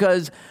is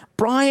because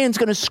Brian's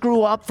going to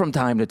screw up from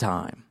time to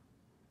time.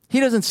 He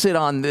doesn't sit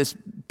on this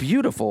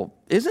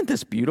isn't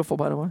this beautiful,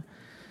 by the way?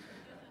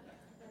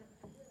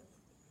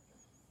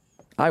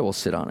 I will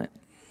sit on it.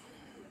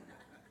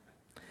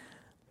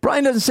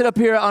 Brian doesn't sit up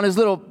here on his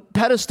little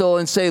pedestal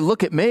and say,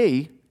 look at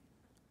me.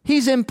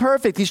 He's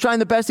imperfect. He's trying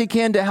the best he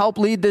can to help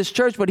lead this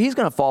church, but he's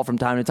going to fall from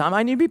time to time.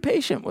 I need to be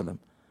patient with him.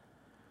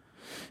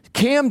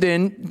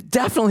 Camden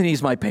definitely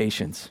needs my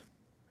patience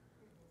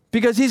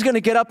because he's going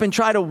to get up and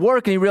try to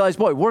work, and he realizes,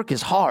 boy, work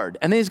is hard.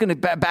 And then he's going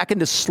to back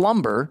into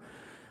slumber,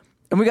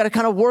 and we got to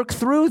kind of work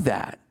through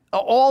that.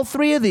 All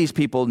three of these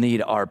people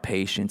need our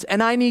patience,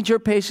 and I need your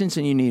patience,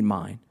 and you need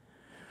mine.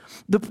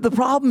 The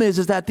problem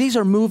is that these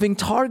are moving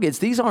targets.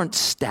 These aren't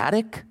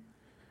static.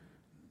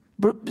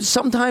 But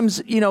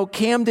sometimes,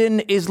 Camden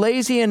is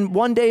lazy, and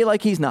one day,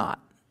 he's not.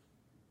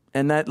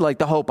 And that,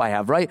 the hope I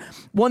have, right?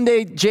 One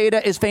day,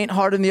 Jada is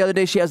faint-hearted, and the other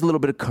day, she has a little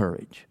bit of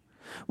courage.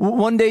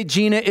 One day,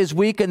 Gina is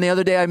weak, and the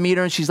other day, I meet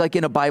her, and she's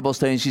in a Bible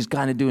study, and she's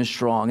kind of doing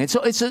strong. And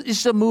so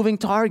it's a moving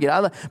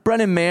target.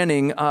 Brennan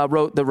Manning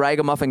wrote the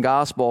Ragamuffin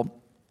Gospel.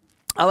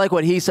 I like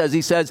what he says.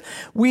 He says,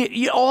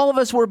 all of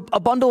us were a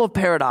bundle of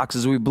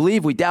paradoxes. We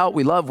believe, we doubt,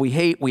 we love, we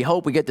hate, we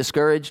hope, we get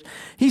discouraged.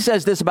 He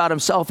says this about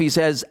himself. He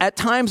says, at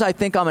times I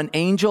think I'm an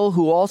angel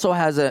who also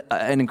has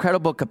an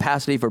incredible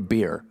capacity for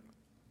beer.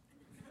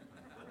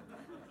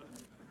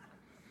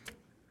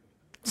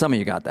 Some of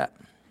you got that.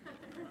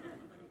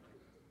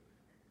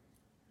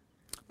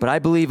 But I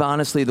believe,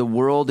 honestly, the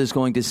world is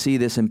going to see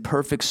this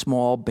imperfect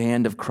small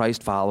band of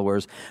Christ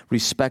followers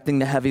respecting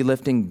the heavy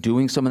lifting,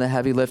 doing some of the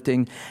heavy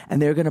lifting, and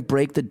they're going to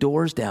break the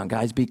doors down,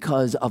 guys,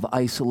 because of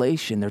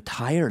isolation. They're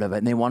tired of it,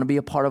 and they want to be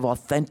a part of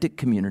authentic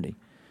community.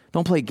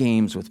 Don't play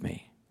games with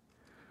me,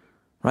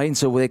 right? And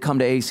so they come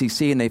to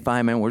ACC, and they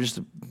find, man, we're just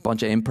a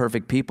bunch of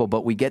imperfect people,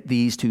 but we get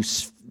these to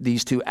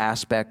these two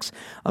aspects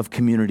of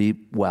community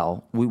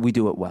well. We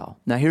do it well.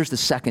 Now here's the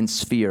second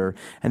sphere,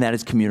 and that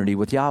is community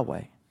with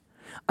Yahweh.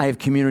 I have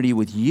community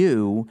with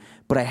you,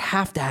 but I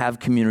have to have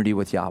community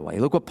with Yahweh.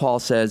 Look what Paul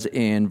says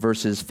in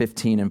verses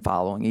 15 and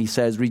following. He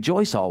says,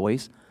 rejoice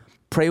always,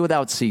 pray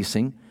without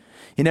ceasing,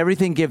 in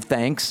everything give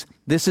thanks.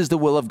 This is the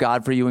will of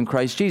God for you in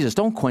Christ Jesus.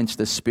 Don't quench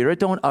the spirit.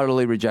 Don't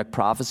utterly reject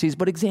prophecies,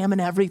 but examine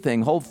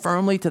everything. Hold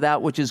firmly to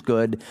that which is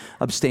good.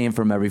 Abstain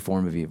from every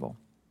form of evil.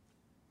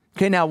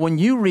 Okay, now when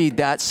you read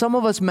that, some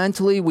of us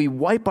mentally, we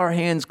wipe our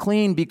hands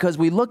clean because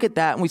we look at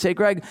that and we say,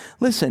 Greg,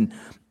 listen,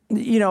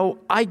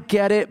 I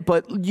get it,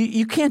 but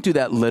you can't do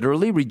that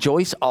literally.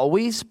 Rejoice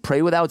always,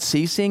 pray without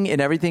ceasing, in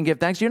everything give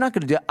thanks. You're not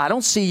going to do it. I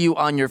don't see you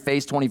on your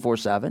face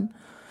 24/7.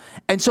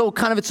 And so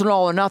kind of it's an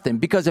all or nothing,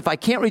 because if I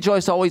can't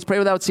rejoice always, pray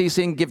without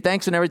ceasing, give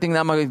thanks in everything, then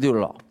I'm not going to do it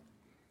at all.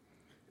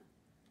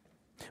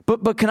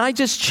 But can I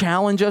just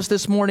challenge us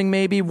this morning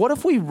maybe? What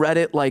if we read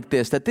it like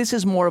this, that this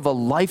is more of a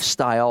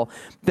lifestyle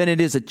than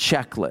it is a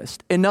checklist?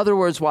 In other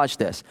words, watch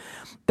this.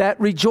 That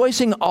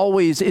rejoicing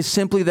always is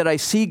simply that I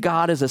see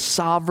God as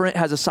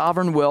has a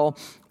sovereign will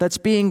that's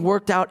being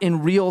worked out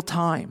in real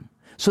time.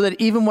 So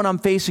that even when I'm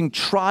facing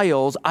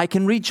trials, I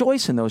can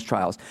rejoice in those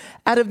trials.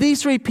 Out of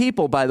these three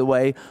people, by the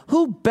way,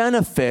 who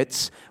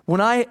benefits when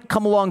I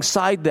come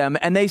alongside them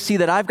and they see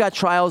that I've got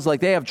trials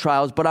like they have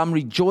trials, but I'm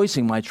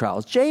rejoicing my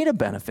trials? Jada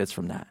benefits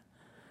from that.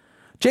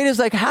 Jada's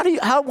like,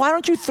 why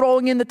aren't you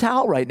throwing in the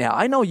towel right now?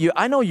 I know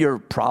your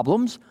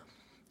problems.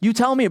 You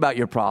tell me about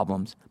your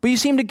problems, but you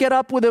seem to get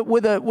up with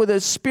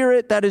a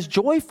spirit that is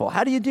joyful.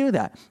 How do you do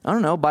that? I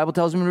don't know. Bible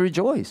tells me to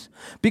rejoice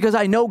because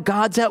I know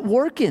God's at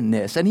work in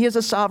this and he has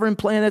a sovereign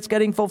plan that's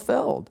getting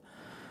fulfilled.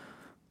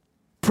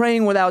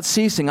 Praying without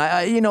ceasing.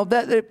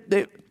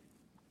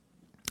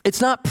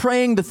 It's not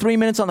praying the 3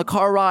 minutes on the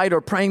car ride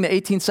or praying the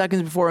 18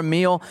 seconds before a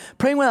meal.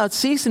 Praying without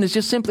ceasing is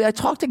just simply, I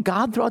talk to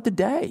God throughout the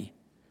day.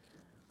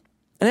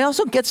 And I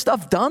also get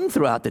stuff done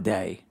throughout the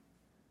day.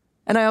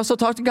 And I also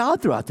talk to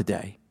God throughout the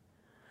day.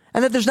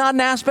 And that there's not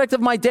an aspect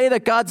of my day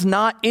that God's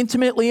not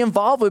intimately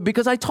involved with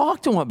because I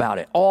talk to him about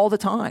it all the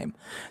time.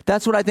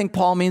 That's what I think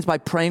Paul means by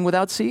praying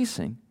without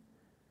ceasing.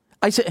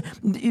 I say,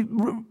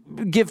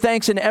 give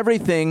thanks in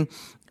everything.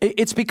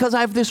 It's because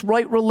I have this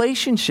right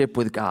relationship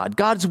with God.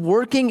 God's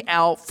working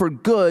out for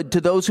good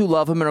to those who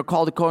love him and are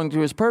called according to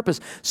his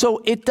purpose.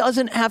 So it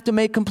doesn't have to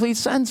make complete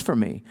sense for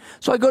me.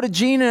 So I go to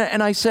Gina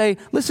and I say,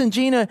 listen,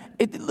 Gina,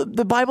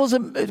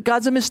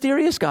 God's a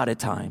mysterious God at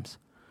times.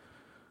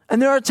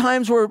 And there are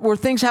times where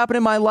things happen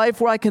in my life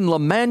where I can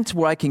lament,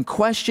 where I can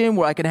question,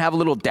 where I can have a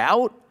little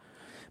doubt.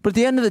 But at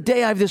the end of the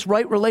day, I have this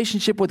right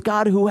relationship with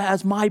God who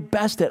has my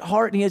best at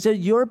heart, and he has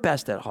your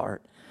best at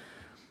heart.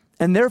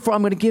 And therefore,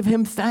 I'm going to give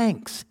him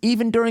thanks.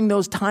 Even during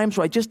those times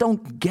where I just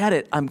don't get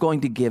it, I'm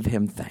going to give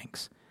him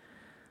thanks.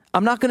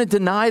 I'm not going to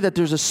deny that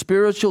there's a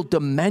spiritual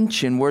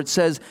dimension where it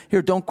says,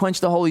 here, don't quench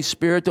the Holy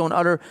Spirit,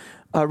 don't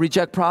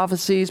reject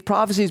prophecies.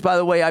 Prophecies, by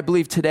the way, I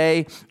believe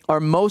today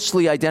are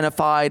mostly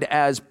identified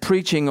as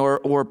preaching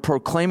or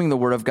proclaiming the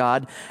word of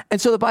God.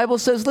 And so the Bible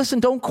says, listen,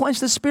 don't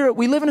quench the spirit.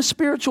 We live in a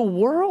spiritual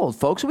world,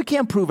 folks. We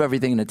can't prove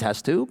everything in a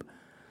test tube.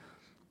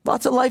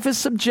 Lots of life is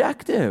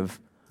subjective.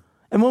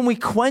 And when we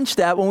quench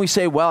that, when we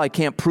say, well, I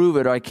can't prove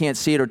it, or I can't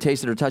see it, or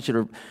taste it, or touch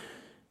it,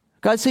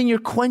 God's saying you're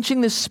quenching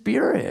the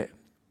spirit.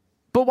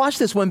 But watch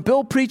this. When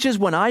Bill preaches,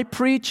 when I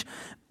preach,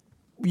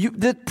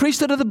 the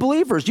priesthood of the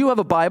believers, you have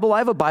a Bible, I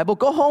have a Bible,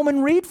 go home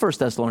and read 1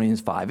 Thessalonians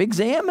 5.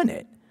 Examine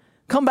it.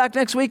 Come back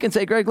next week and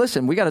say, Greg,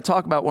 listen, we got to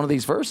talk about one of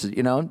these verses,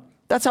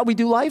 That's how we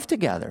do life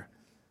together.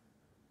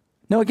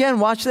 Now, again,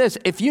 watch this.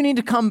 If you need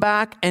to come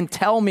back and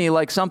tell me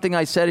like something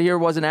I said here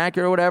wasn't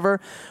accurate or whatever,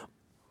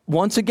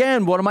 once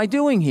again, what am I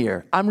doing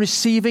here? I'm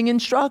receiving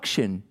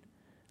instruction.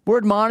 We're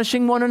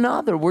admonishing one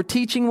another. We're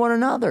teaching one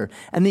another.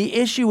 And the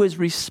issue is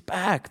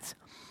respect.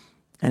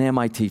 And am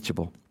I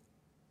teachable?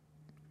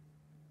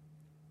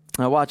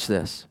 Now watch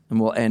this,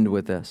 and we'll end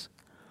with this.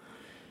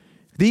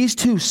 These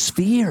two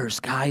spheres,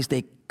 guys,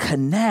 they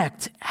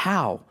connect.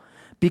 How?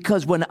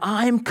 Because when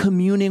I'm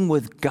communing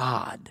with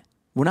God,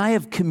 when I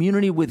have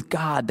community with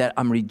God, that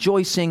I'm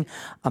rejoicing,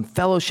 I'm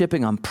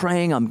fellowshipping, I'm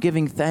praying, I'm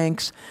giving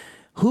thanks,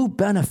 who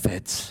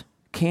benefits?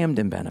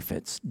 Camden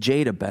benefits.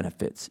 Jada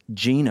benefits.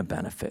 Gina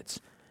benefits.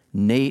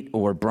 Nate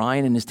or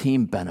Brian and his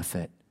team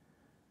benefit.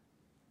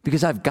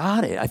 Because I've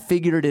got it. I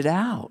figured it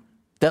out.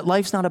 That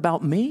life's not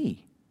about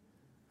me.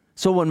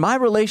 So when my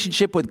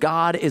relationship with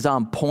God is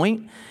on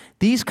point,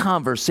 these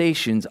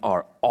conversations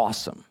are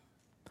awesome.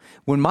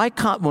 When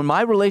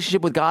my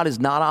relationship with God is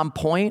not on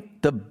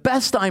point, the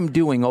best I'm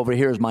doing over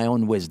here is my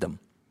own wisdom.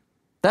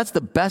 That's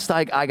the best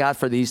I got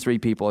for these three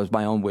people is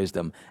my own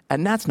wisdom.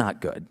 And that's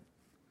not good.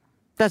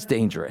 That's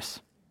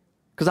dangerous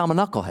because I'm a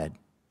knucklehead.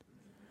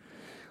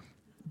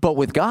 But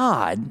with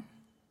God,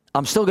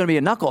 I'm still going to be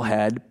a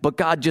knucklehead, but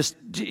God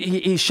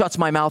he shuts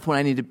my mouth when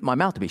I need my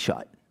mouth to be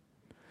shut.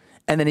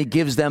 And then he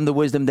gives them the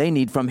wisdom they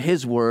need from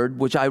his word,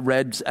 which I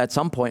read at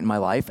some point in my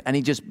life, and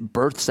he just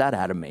births that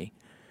out of me.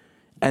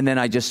 And then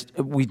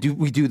we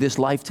do this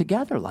life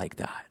together like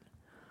that.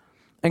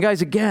 And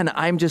guys, again,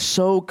 I'm just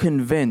so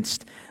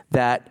convinced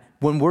that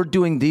when we're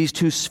doing these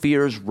two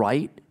spheres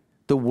right,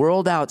 the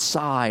world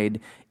outside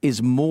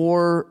is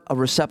more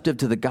receptive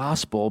to the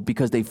gospel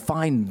because they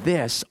find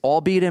this,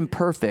 albeit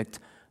imperfect,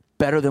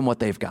 better than what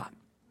they've got.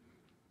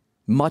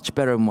 Much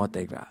better than what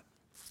they've got.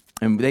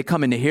 And they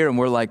come into here and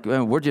we're like,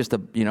 we're just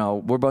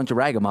we're a bunch of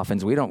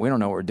ragamuffins. We don't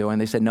know what we're doing.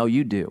 They said, no,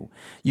 you do.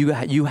 You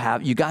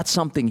got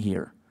something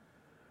here.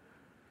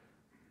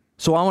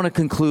 So I want to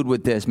conclude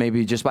with this,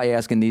 maybe just by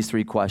asking these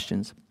three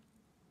questions.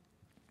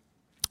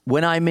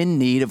 When I'm in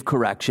need of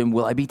correction,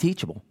 will I be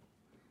teachable?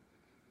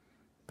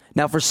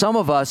 Now, for some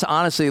of us,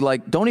 honestly,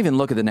 don't even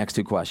look at the next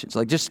two questions.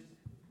 Just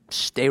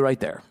stay right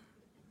there.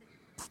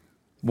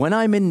 When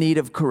I'm in need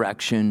of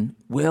correction,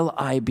 will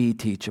I be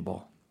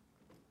teachable?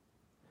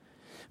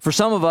 For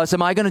some of us,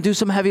 am I going to do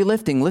some heavy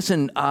lifting?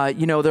 Listen, there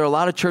are a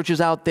lot of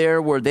churches out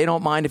there where they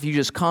don't mind if you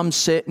just come,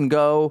 sit, and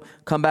go,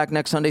 come back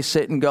next Sunday,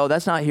 sit, and go.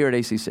 That's not here at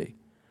ACC.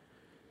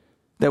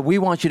 That we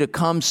want you to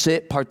come,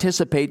 sit,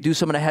 participate, do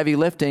some of the heavy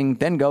lifting,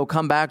 then go,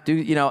 come back,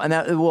 and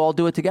that we'll all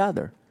do it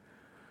together.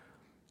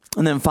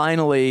 And then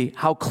finally,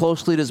 how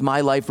closely does my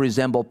life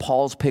resemble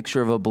Paul's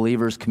picture of a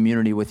believer's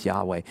community with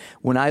Yahweh?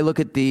 When I look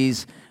at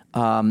these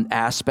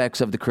aspects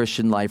of the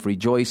Christian life,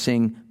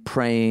 rejoicing,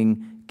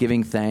 praying,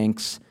 giving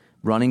thanks,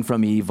 running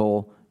from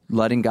evil,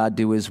 letting God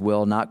do his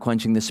will, not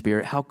quenching the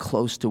spirit, how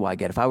close do I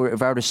get? If I were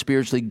to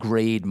spiritually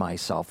grade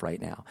myself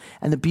right now.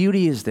 And the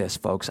beauty is this,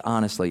 folks,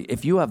 honestly,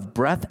 if you have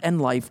breath and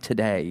life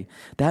today,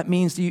 that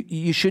means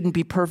you shouldn't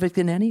be perfect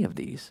in any of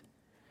these.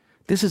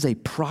 This is a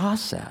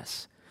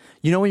process.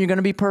 You know when you're going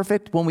to be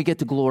perfect? When we get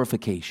to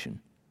glorification.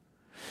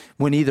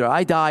 When either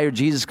I die or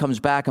Jesus comes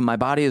back and my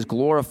body is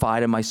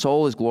glorified and my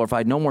soul is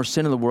glorified, no more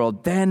sin in the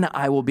world, then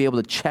I will be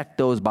able to check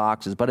those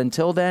boxes. But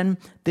until then,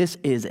 this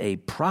is a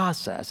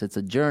process. It's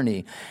a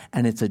journey,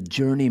 and it's a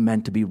journey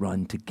meant to be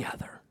run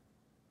together.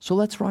 So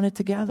let's run it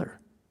together.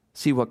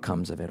 See what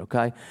comes of it,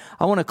 okay?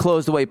 I want to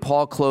close the way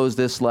Paul closed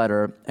this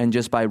letter, and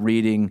just by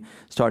reading,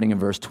 starting in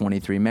verse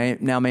 23. May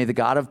the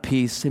God of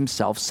peace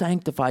himself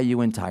sanctify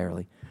you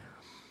entirely.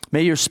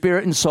 May your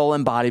spirit and soul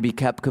and body be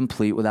kept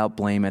complete without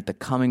blame at the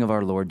coming of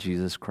our Lord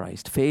Jesus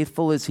Christ.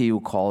 Faithful is he who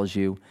calls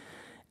you,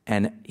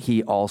 and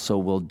he also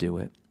will do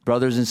it.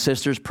 Brothers and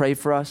sisters, pray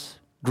for us.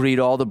 Greet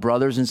all the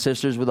brothers and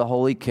sisters with a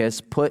holy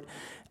kiss.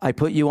 I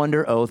put you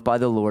under oath by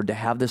the Lord to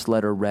have this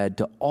letter read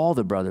to all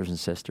the brothers and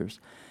sisters.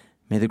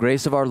 May the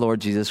grace of our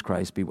Lord Jesus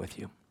Christ be with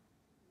you.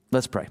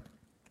 Let's pray.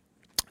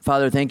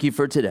 Father, thank you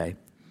for today.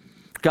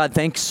 God,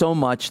 thanks so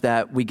much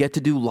that we get to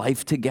do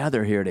life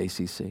together here at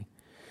ACC.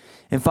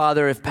 And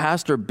Father, if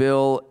Pastor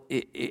Bill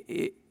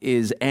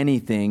is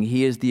anything,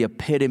 he is the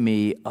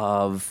epitome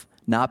of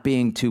not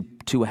being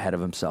too ahead of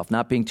himself,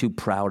 not being too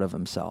proud of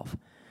himself.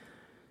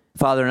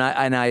 Father,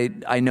 and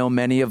I know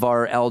many of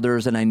our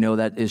elders, and I know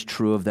that is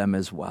true of them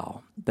as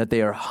well, that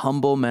they are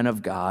humble men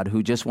of God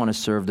who just want to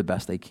serve the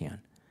best they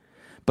can.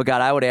 But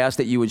God, I would ask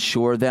that you would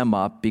shore them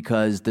up,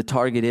 because the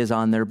target is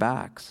on their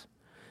backs,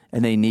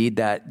 and they need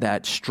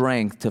that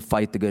strength to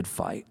fight the good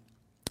fight.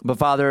 But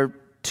Father,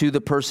 to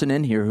the person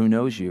in here who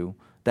knows you,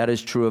 that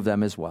is true of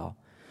them as well.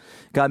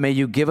 God, may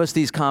you give us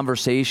these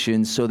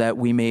conversations so that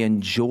we may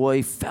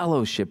enjoy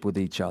fellowship with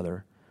each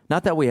other.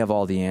 Not that we have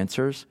all the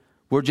answers.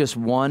 We're just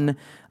one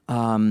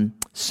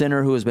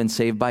sinner who has been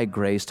saved by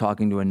grace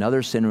talking to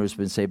another sinner who has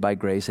been saved by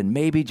grace, and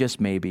maybe, just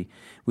maybe,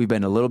 we've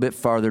been a little bit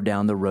farther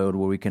down the road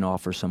where we can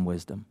offer some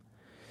wisdom.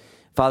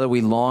 Father,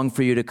 we long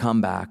for you to come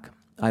back.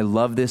 I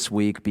love this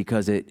week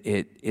because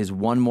it is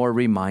one more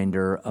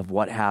reminder of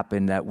what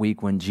happened that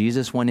week when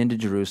Jesus went into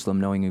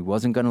Jerusalem knowing he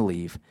wasn't going to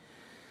leave.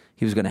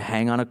 He was going to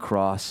hang on a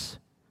cross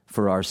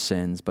for our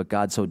sins. But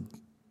God so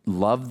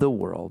loved the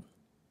world,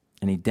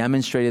 and he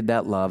demonstrated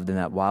that love, and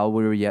that while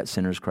we were yet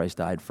sinners, Christ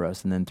died for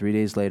us. And then 3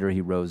 days later,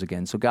 he rose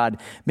again. So God,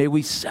 may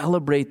we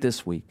celebrate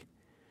this week.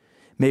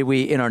 May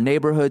we, in our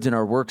neighborhoods, in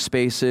our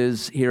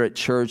workspaces, here at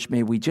church,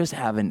 may we just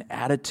have an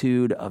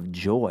attitude of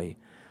joy,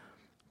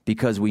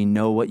 because we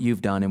know what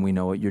you've done, and we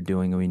know what you're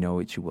doing, and we know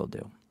what you will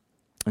do.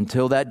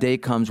 Until that day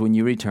comes when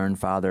you return,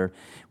 Father,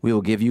 we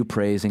will give you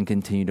praise and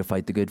continue to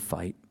fight the good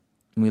fight.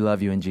 And we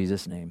love you in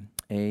Jesus' name.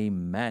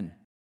 Amen.